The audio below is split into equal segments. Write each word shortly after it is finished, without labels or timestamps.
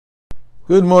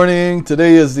Good morning.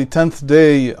 Today is the 10th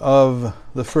day of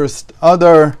the first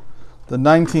Adar, the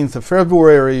 19th of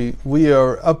February. We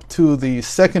are up to the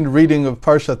second reading of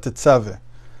Parshat Tetzaveh.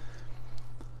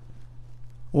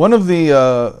 One of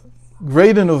the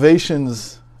great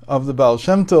innovations of the Baal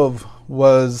Shem Tov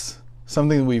was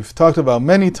something we've talked about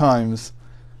many times,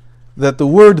 that the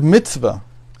word mitzvah,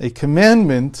 a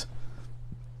commandment,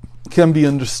 can be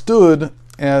understood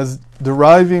as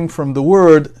deriving from the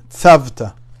word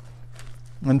tzavta.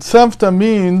 And tzavta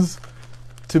means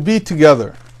to be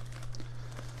together.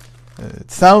 It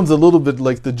sounds a little bit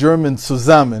like the German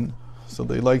zusammen, so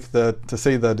they like that to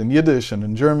say that in Yiddish and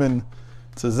in German,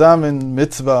 zusammen,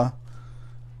 mitzvah.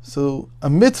 So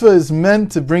a mitzvah is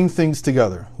meant to bring things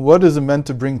together. What is it meant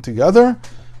to bring together?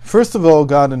 First of all,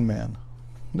 God and man.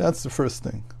 That's the first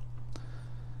thing.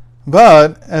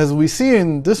 But as we see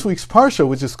in this week's parsha,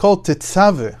 which is called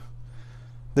Tetzaveh,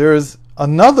 there's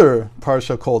another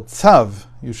parsha called Tzav,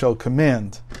 you shall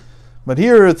command. But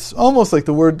here it's almost like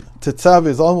the word Tetzaveh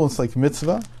is almost like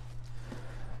mitzvah.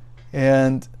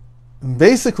 And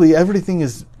basically everything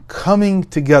is coming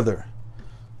together.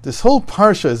 This whole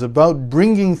parsha is about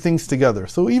bringing things together.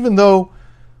 So even though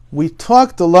we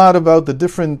talked a lot about the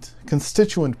different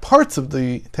constituent parts of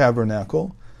the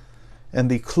tabernacle and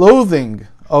the clothing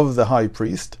of the high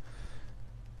priest,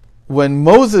 when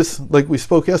Moses, like we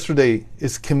spoke yesterday,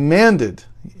 is commanded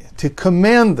to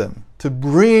command them to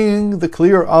bring the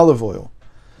clear olive oil,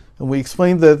 and we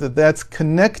explained that that's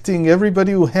connecting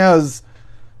everybody who has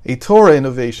a Torah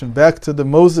innovation back to the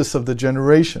Moses of the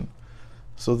generation,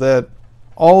 so that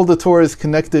all the Torah is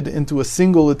connected into a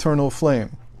single eternal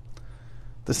flame.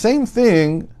 The same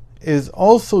thing is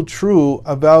also true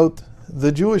about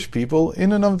the Jewish people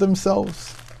in and of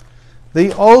themselves.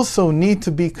 They also need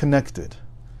to be connected.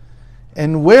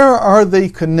 And where are they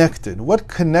connected? What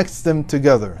connects them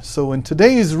together? So in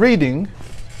today's reading,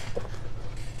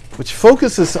 which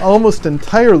focuses almost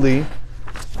entirely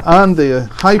on the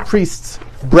high priest's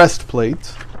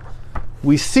breastplate,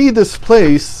 we see this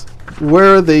place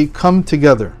where they come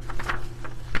together.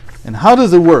 And how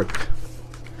does it work?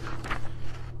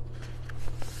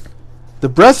 The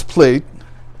breastplate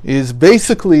is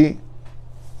basically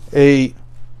a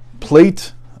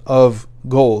plate of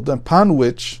gold upon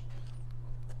which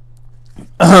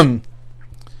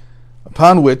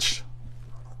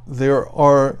there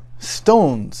are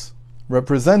stones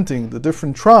representing the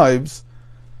different tribes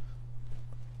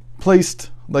placed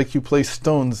like you place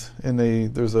stones in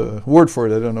there's a word for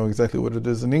it, I don't know exactly what it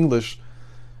is in English,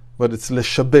 but it's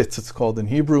leshabetz, it's called in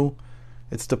Hebrew.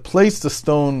 It's to place the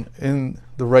stone in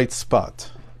the right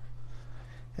spot.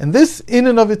 And this in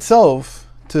and of itself,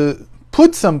 to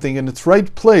put something in its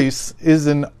right place, is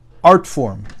an art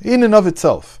form in and of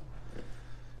itself.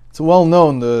 It's well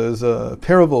known, there's a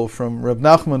parable from Reb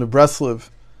Nachman of Breastplate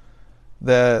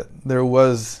that there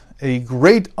was a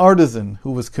great artisan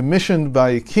who was commissioned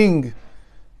by a king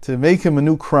to make him a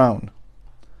new crown.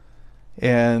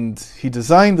 And he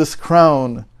designed this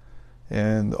crown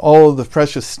and all the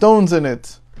precious stones in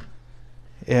it,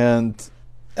 and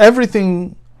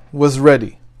everything was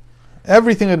ready.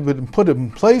 Everything had been put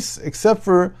in place except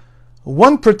for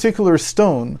one particular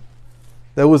stone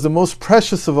that was the most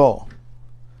precious of all.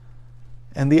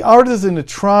 And the artisan had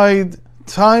tried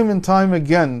time and time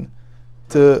again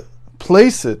to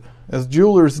place it, as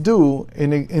jewelers do,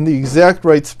 in the exact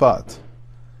right spot.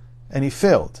 And he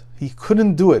failed. He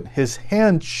couldn't do it. His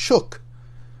hand shook.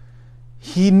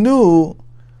 He knew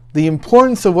the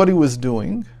importance of what he was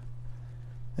doing,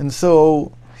 and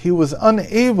so he was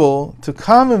unable to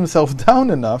calm himself down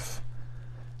enough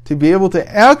to be able to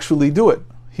actually do it.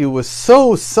 He was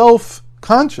so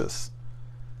self-conscious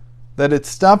that it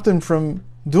stopped him from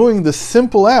doing the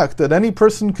simple act that any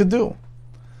person could do.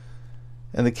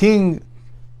 And the king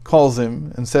calls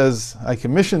him and says, I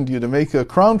commissioned you to make a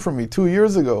crown for me 2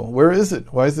 years ago. Where is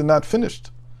it? Why is it not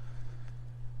finished?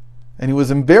 And he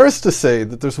was embarrassed to say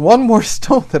that there's one more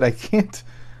stone that I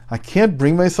can't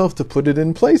bring myself to put it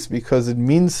in place because it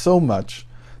means so much.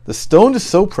 The stone is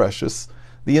so precious.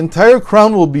 The entire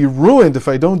crown will be ruined if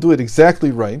I don't do it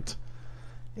exactly right.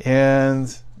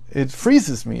 And it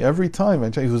freezes me every time.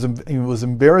 He was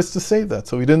embarrassed to say that,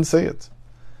 so he didn't say it.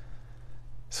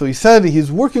 So he said he's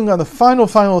working on the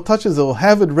final touches. He'll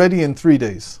have it ready in 3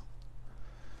 days.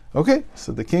 Okay,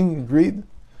 so the king agreed.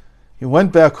 He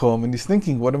went back home and he's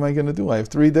thinking, what am I going to do? I have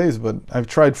 3 days, but I've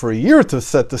tried for a year to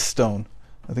set the stone.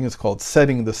 I think it's called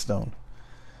setting the stone.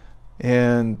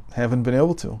 And haven't been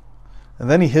able to. And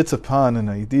then he hits upon an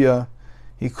idea.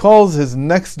 He calls his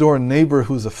next door neighbor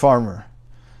who's a farmer,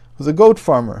 who's a goat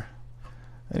farmer.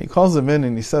 And he calls him in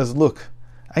and he says, look,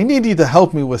 I need you to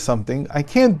help me with something. I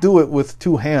can't do it with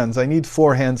 2 hands. I need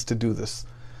 4 hands to do this.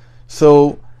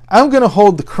 So I'm going to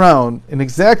hold the crown in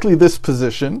exactly this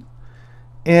position,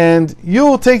 and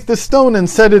you'll take the stone and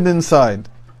set it inside.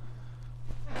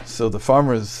 So the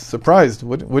farmer is surprised.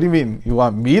 What do you mean? You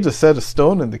want me to set a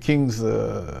stone in the king's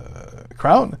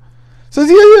crown? Says,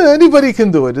 yeah, anybody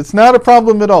can do it. It's not a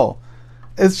problem at all.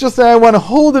 It's just that I want to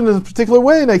hold it in a particular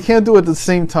way, and I can't do it at the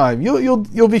same time.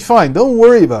 You'll be fine. Don't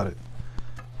worry about it.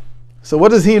 So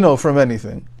what does he know from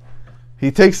anything? He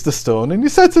takes the stone and he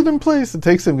sets it in place. It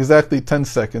takes him exactly 10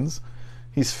 seconds.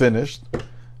 He's finished,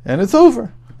 and it's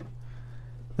over.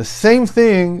 The same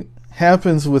thing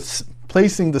happens with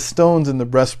placing the stones in the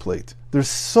breastplate. There's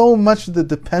so much that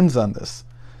depends on this.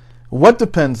 What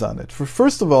depends on it?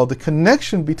 First of all, the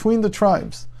connection between the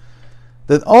tribes.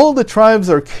 That all the tribes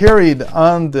are carried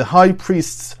on the high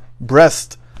priest's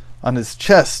breast, on his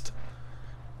chest,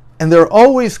 and they're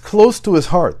always close to his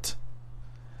heart.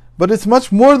 But it's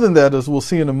much more than that, as we'll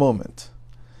see in a moment.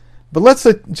 But let's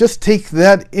just take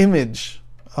that image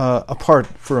apart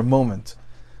for a moment.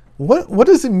 What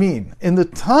does it mean? In the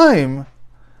time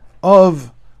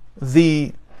of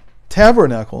the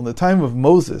tabernacle, in the time of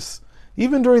Moses,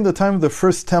 even during the time of the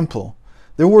first temple,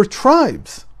 there were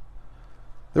tribes.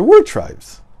 There were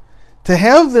tribes. To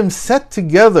have them set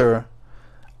together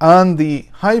on the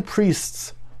high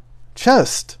priest's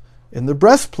chest in the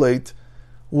breastplate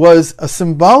was a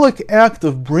symbolic act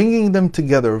of bringing them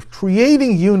together, of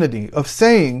creating unity, of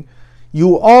saying,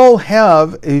 you all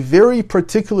have a very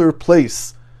particular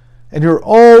place, and you're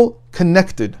all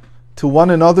connected to one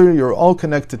another, you're all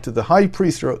connected to the high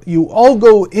priest, you all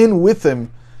go in with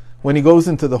him when he goes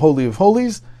into the Holy of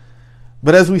Holies.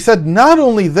 But as we said, not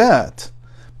only that,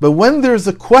 but when there's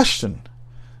a question,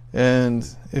 and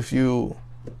if you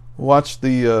watch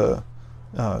the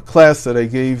class that I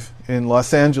gave in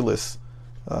Los Angeles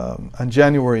on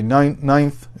January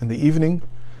 9th in the evening,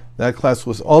 that class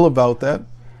was all about that,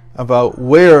 about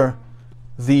where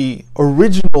the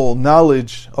original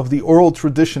knowledge of the oral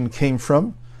tradition came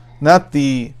from, not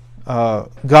the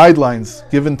guidelines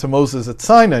given to Moses at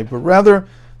Sinai, but rather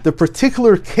the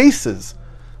particular cases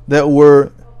that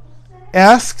were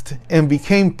asked and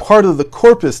became part of the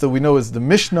corpus that we know as the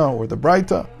Mishnah or the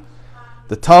Braita.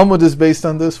 The Talmud is based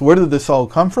on this. Where did this all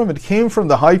come from? It came from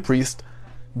the high priest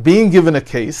being given a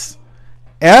case,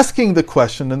 asking the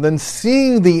question, and then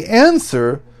seeing the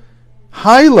answer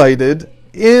highlighted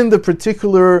in the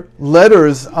particular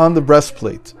letters on the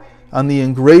breastplate, on the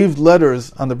engraved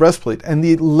letters on the breastplate. And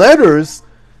the letters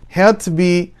had to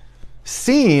be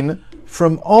seen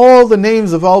from all the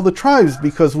names of all the tribes,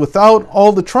 because without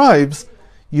all the tribes,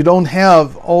 you don't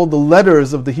have all the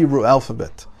letters of the Hebrew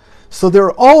alphabet. So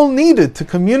they're all needed to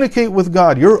communicate with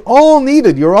God. You're all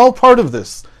needed. You're all part of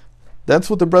this. That's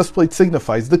what the breastplate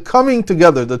signifies. The coming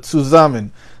together, the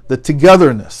tzuzamen, the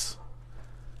togetherness.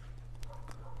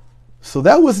 So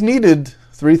that was needed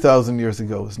 3,000 years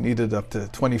ago. It was needed up to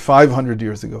 2,500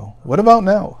 years ago. What about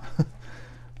now?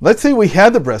 Let's say we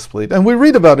had the breastplate, and we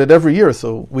read about it every year,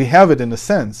 so we have it in a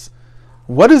sense.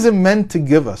 What is it meant to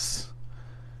give us?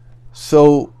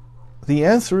 So the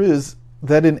answer is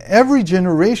that in every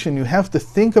generation you have to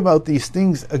think about these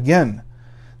things again.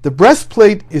 The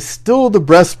breastplate is still the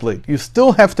breastplate. You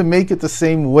still have to make it the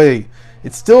same way.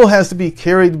 It still has to be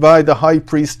carried by the high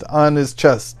priest on his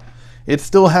chest. It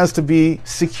still has to be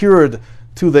secured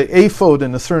to the ephod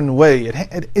in a certain way.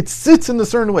 It sits in a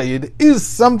certain way. It is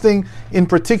something in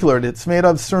particular. It's made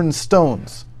of certain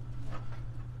stones.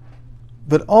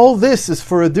 But all this is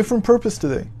for a different purpose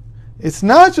today. It's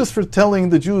not just for telling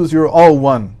the Jews you're all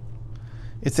one.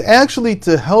 It's actually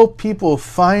to help people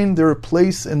find their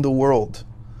place in the world.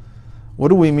 What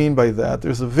do we mean by that?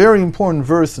 There's a very important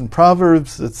verse in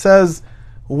Proverbs that says,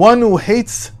 one who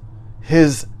hates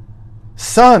his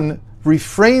son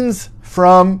refrains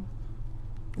from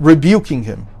rebuking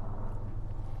him.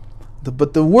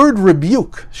 But the word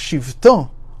rebuke,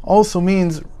 shivto, also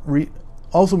means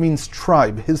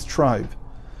tribe, his tribe.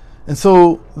 And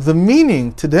so the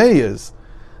meaning today is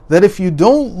that if you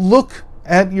don't look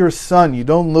at your son, you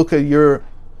don't look at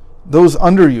those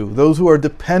under you, those who are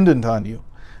dependent on you,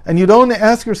 and you don't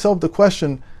ask yourself the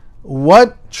question,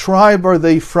 what tribe are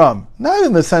they from? Not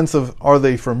in the sense of, are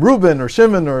they from Reuben or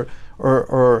Shimon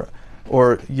or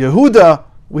Yehuda?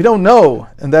 We don't know,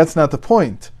 and that's not the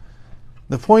point.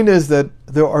 The point is that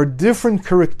there are different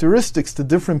characteristics to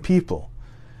different people.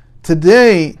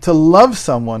 Today, to love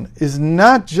someone is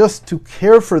not just to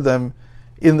care for them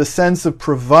in the sense of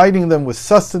providing them with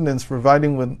sustenance,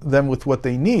 providing them with what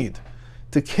they need.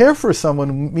 To care for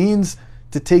someone means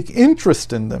to take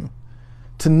interest in them,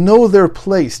 to know their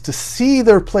place, to see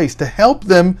their place, to help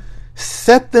them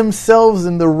set themselves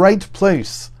in the right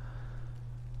place.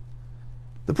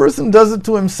 The person does it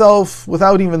to himself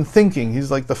without even thinking. He's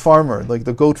like the farmer, like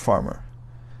the goat farmer.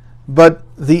 But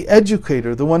the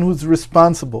educator, the one who's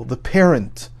responsible, the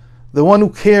parent, the one who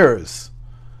cares,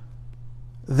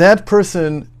 that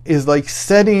person is like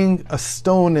setting a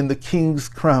stone in the king's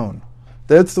crown.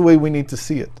 That's the way we need to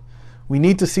see it. We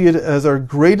need to see it as our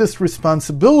greatest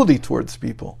responsibility towards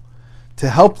people, to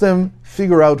help them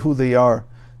figure out who they are,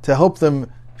 to help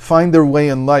them find their way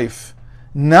in life,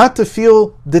 not to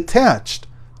feel detached,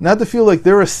 not to feel like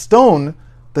they're a stone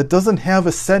that doesn't have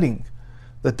a setting,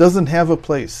 that doesn't have a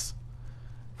place.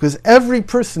 Because every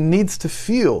person needs to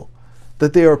feel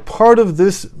that they are part of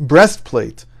this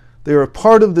breastplate. They are a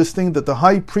part of this thing that the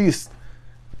high priest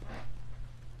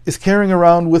is carrying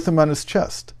around with him on his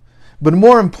chest. But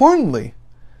more importantly,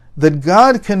 that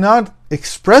God cannot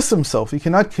express himself, he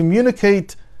cannot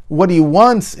communicate what he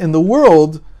wants in the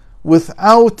world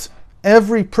without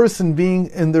every person being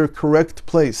in their correct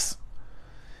place.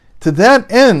 To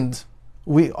that end,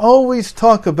 we always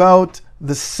talk about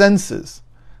the senses,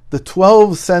 the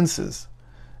 12 senses.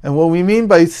 And what we mean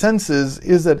by senses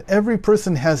is that every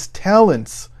person has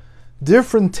talents,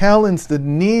 different talents that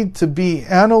need to be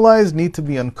analyzed, need to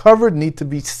be uncovered, need to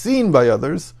be seen by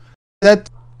others.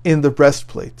 That in the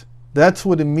breastplate. That's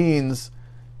what it means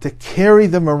to carry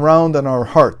them around on our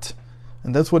heart.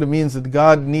 And that's what it means that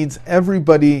God needs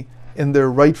everybody in their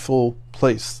rightful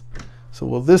place.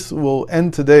 So this will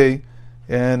end today,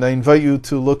 and I invite you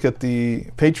to look at the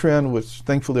Patreon, which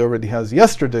thankfully already has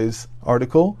yesterday's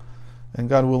article, and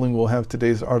God willing we'll have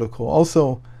today's article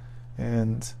also,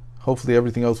 and hopefully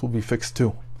everything else will be fixed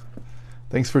too.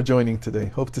 Thanks for joining today.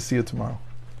 Hope to see you tomorrow.